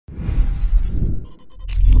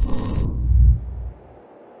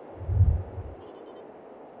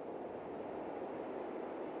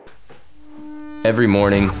Every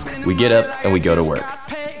morning, we get up and we go to work.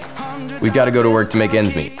 We've got to go to work to make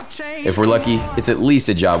ends meet. If we're lucky, it's at least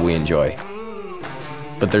a job we enjoy.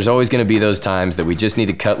 But there's always going to be those times that we just need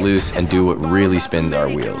to cut loose and do what really spins our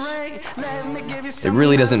wheels. It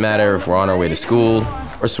really doesn't matter if we're on our way to school,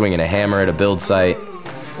 or swinging a hammer at a build site,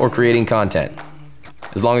 or creating content,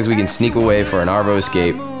 as long as we can sneak away for an Arvo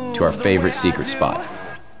escape to our favorite secret spot.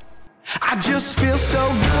 I just feel so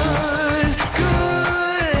good,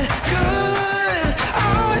 good, good.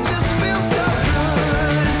 Oh, I just feel so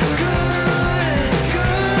good, good,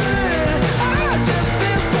 good. I just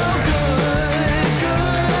feel so good,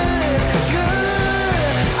 good,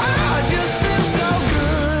 good. Oh, I just feel so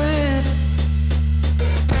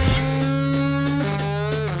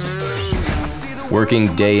good.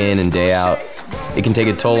 Working day in and day out, it can take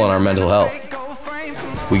a toll on our mental health.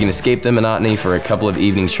 We can escape the monotony for a couple of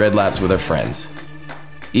evening shred laps with our friends.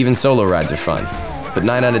 Even solo rides are fun, but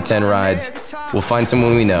 9 out of 10 rides, we'll find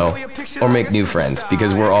someone we know or make new friends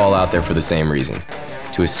because we're all out there for the same reason,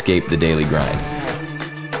 to escape the daily grind.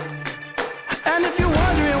 And if you're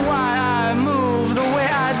wondering why I move the way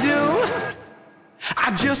I do,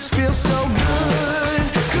 I just feel so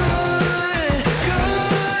good, good,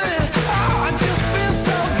 good. Oh, I just feel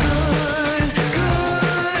so good, good,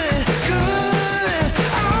 good.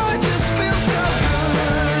 Oh, I just feel so good,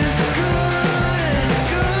 good,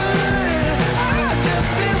 good. Oh, I just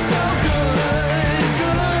feel so good,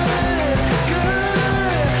 good, good.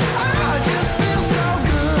 Oh, I just feel so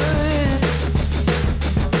good.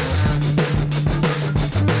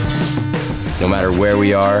 No matter where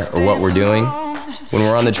we are or what we're doing, when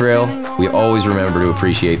we're on the trail, we always remember to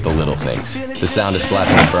appreciate the little things. The sound of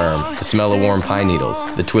slapping a berm, the smell of warm pine needles,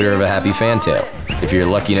 the twitter of a happy fantail. If you're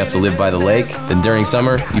lucky enough to live by the lake, then during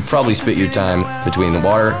summer, you probably split your time between the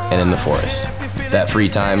water and in the forest. That free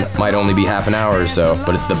time might only be half an hour or so,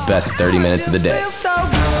 but it's the best 30 minutes of the day.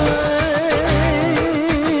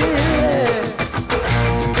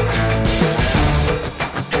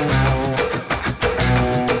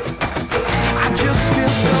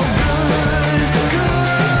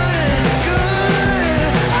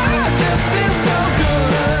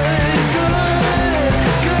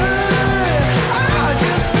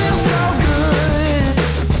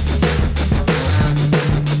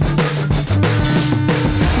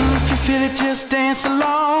 Just dance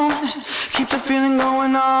along, keep the feeling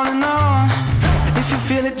going on and on. If you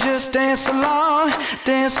feel it, just dance along,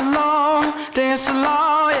 dance along, dance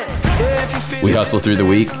along. Yeah. We hustle through the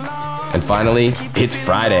week, and finally, it's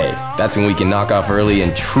Friday. That's when we can knock off early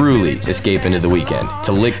and truly escape into the weekend,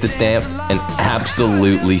 to lick the stamp and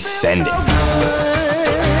absolutely send it.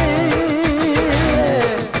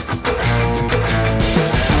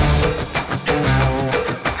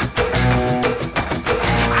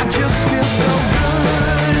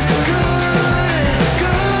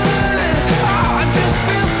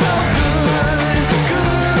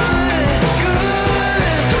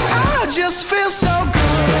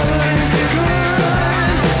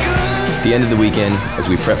 At the end of the weekend, as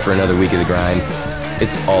we prep for another week of the grind,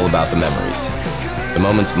 it's all about the memories. The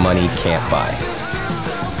moments money can't buy.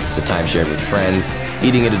 The time shared with friends,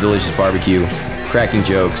 eating at a delicious barbecue, cracking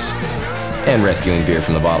jokes, and rescuing beer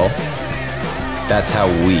from the bottle. That's how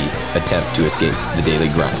we attempt to escape the daily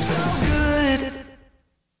grind.